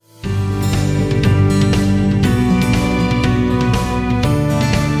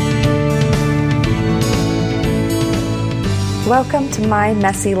Welcome to My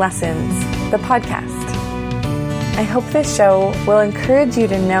Messy Lessons, the podcast. I hope this show will encourage you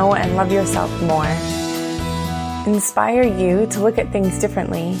to know and love yourself more, inspire you to look at things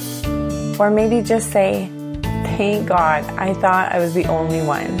differently, or maybe just say, thank God, I thought I was the only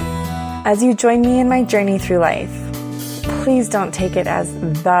one. As you join me in my journey through life, please don't take it as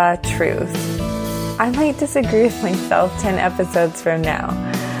the truth. I might disagree with myself 10 episodes from now,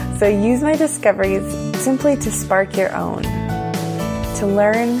 so use my discoveries simply to spark your own, to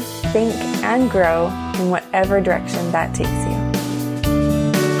learn, think, and grow in whatever direction that takes you.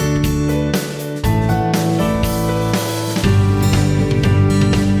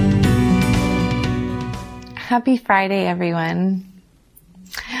 Happy Friday, everyone.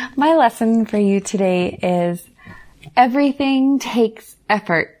 My lesson for you today is everything takes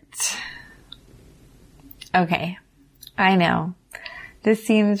effort. Okay, I know. This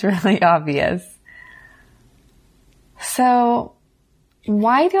seems really obvious. So,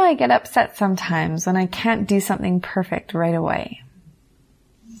 why do I get upset sometimes when I can't do something perfect right away?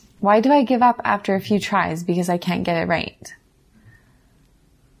 Why do I give up after a few tries because I can't get it right?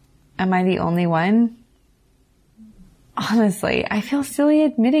 Am I the only one? Honestly, I feel silly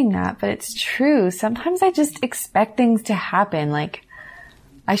admitting that, but it's true. Sometimes I just expect things to happen, like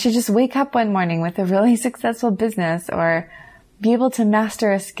I should just wake up one morning with a really successful business or be able to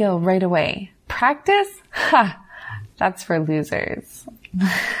master a skill right away. Practice? Ha! That's for losers.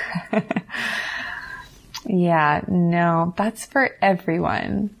 Yeah, no, that's for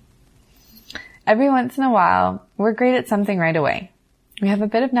everyone. Every once in a while, we're great at something right away. We have a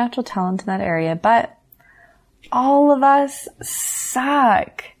bit of natural talent in that area, but all of us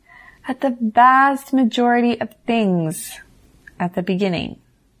suck at the vast majority of things at the beginning.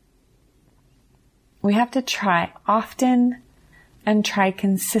 We have to try often and try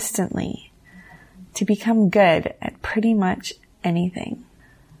consistently to become good at pretty much anything.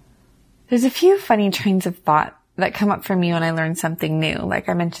 There's a few funny trains of thought that come up for me when I learn something new, like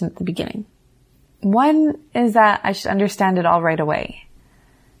I mentioned at the beginning. One is that I should understand it all right away,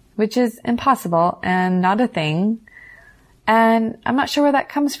 which is impossible and not a thing, and I'm not sure where that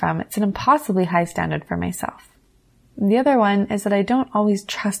comes from. It's an impossibly high standard for myself. The other one is that I don't always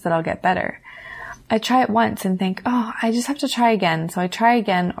trust that I'll get better. I try it once and think, oh, I just have to try again. So I try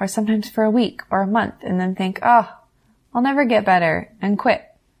again, or sometimes for a week or a month, and then think, oh, I'll never get better, and quit.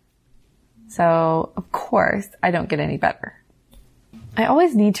 So, of course, I don't get any better. I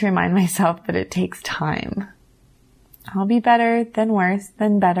always need to remind myself that it takes time. I'll be better, then worse,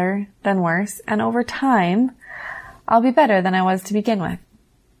 then better, then worse, and over time, I'll be better than I was to begin with.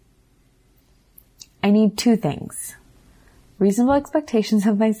 I need two things: reasonable expectations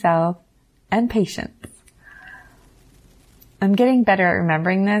of myself and patience. I'm getting better at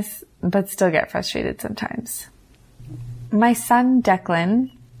remembering this, but still get frustrated sometimes. My son,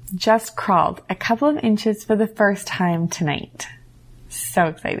 Declan, just crawled a couple of inches for the first time tonight. So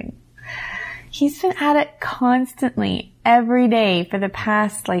exciting. He's been at it constantly every day for the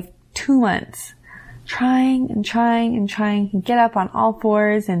past 2 months. Trying and trying and trying. He'd get up on all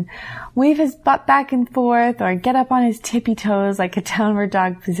fours and wave his butt back and forth, or get up on his tippy toes like a downward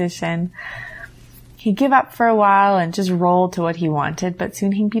dog position. He'd give up for a while and just roll to what he wanted, but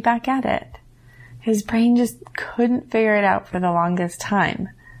soon he'd be back at it. His brain just couldn't figure it out for the longest time,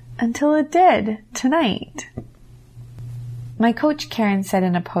 until it did tonight. My coach Karen said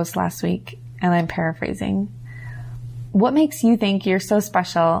in a post last week, and I'm paraphrasing, "What makes you think you're so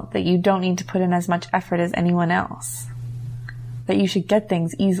special that you don't need to put in as much effort as anyone else? That you should get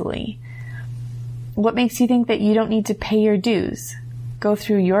things easily? What makes you think that you don't need to pay your dues, go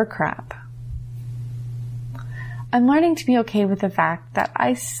through your crap?" I'm learning to be okay with the fact that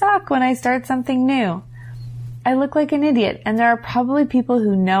I suck when I start something new. I look like an idiot, and there are probably people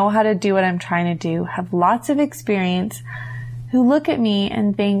who know how to do what I'm trying to do, have lots of experience, who look at me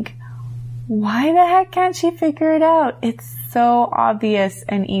and think, why the heck can't she figure it out? It's so obvious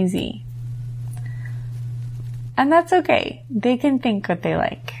and easy. And that's okay. They can think what they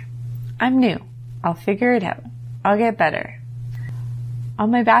like. I'm new. I'll figure it out. I'll get better. On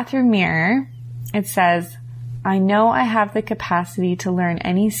my bathroom mirror, it says, "I know I have the capacity to learn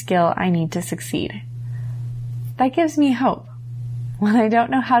any skill I need to succeed." That gives me hope. When I don't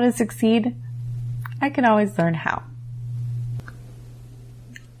know how to succeed, I can always learn how.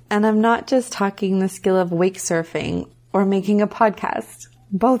 And I'm not just talking the skill of wake surfing or making a podcast,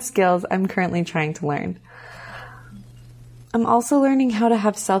 both skills I'm currently trying to learn. I'm also learning how to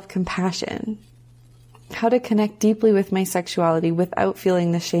have self-compassion, how to connect deeply with my sexuality without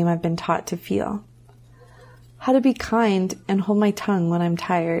feeling the shame I've been taught to feel, how to be kind and hold my tongue when I'm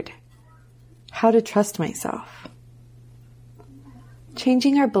tired, how to trust myself.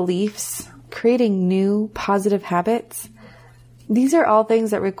 changing our beliefs, creating new positive habits, these are all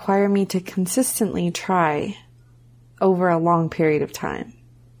things that require me to consistently try over a long period of time.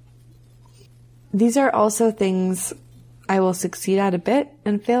 These are also things I will succeed at a bit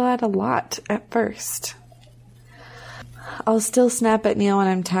and fail at a lot at first. I'll still snap at Neil when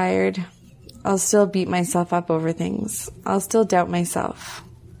I'm tired. I'll still beat myself up over things. I'll still doubt myself.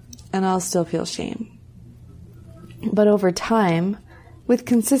 And I'll still feel shame. But over time, with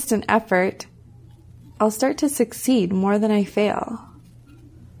consistent effort, I'll start to succeed more than I fail.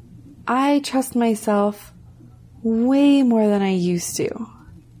 I trust myself way more than I used to.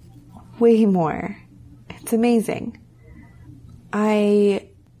 Way more. It's amazing. I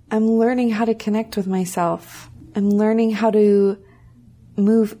am learning how to connect with myself. I'm learning how to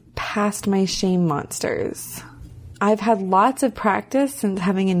move past my shame monsters. I've had lots of practice since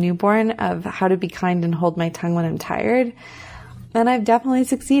having a newborn of how to be kind and hold my tongue when I'm tired. And I've definitely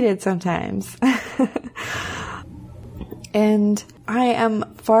succeeded sometimes. And I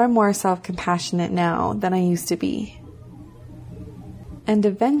am far more self-compassionate now than I used to be. And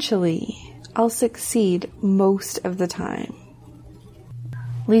eventually, I'll succeed most of the time.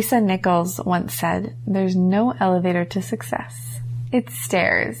 Lisa Nichols once said, "There's no elevator to success. It's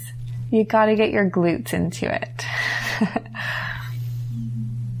stairs. You gotta get your glutes into it."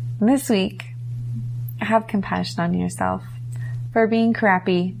 This week, have compassion on yourself for being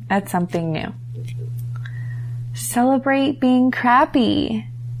crappy at something new. Celebrate being crappy.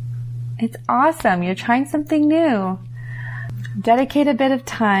 It's awesome. You're trying something new. Dedicate a bit of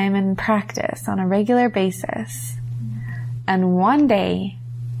time and practice on a regular basis. And one day,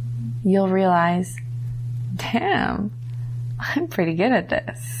 you'll realize, damn, I'm pretty good at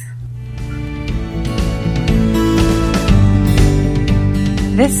this.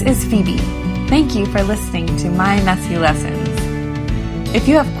 This is Phoebe. Thank you for listening to My Messy Lessons. If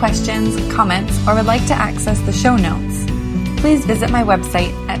you have questions, comments, or would like to access the show notes, please visit my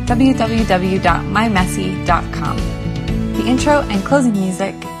website at www.mymessy.com. The intro and closing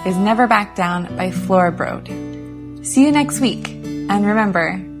music is Never Back Down by Flora Broad. See you next week, and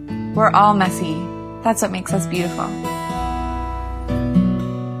remember, we're all messy. That's what makes us beautiful.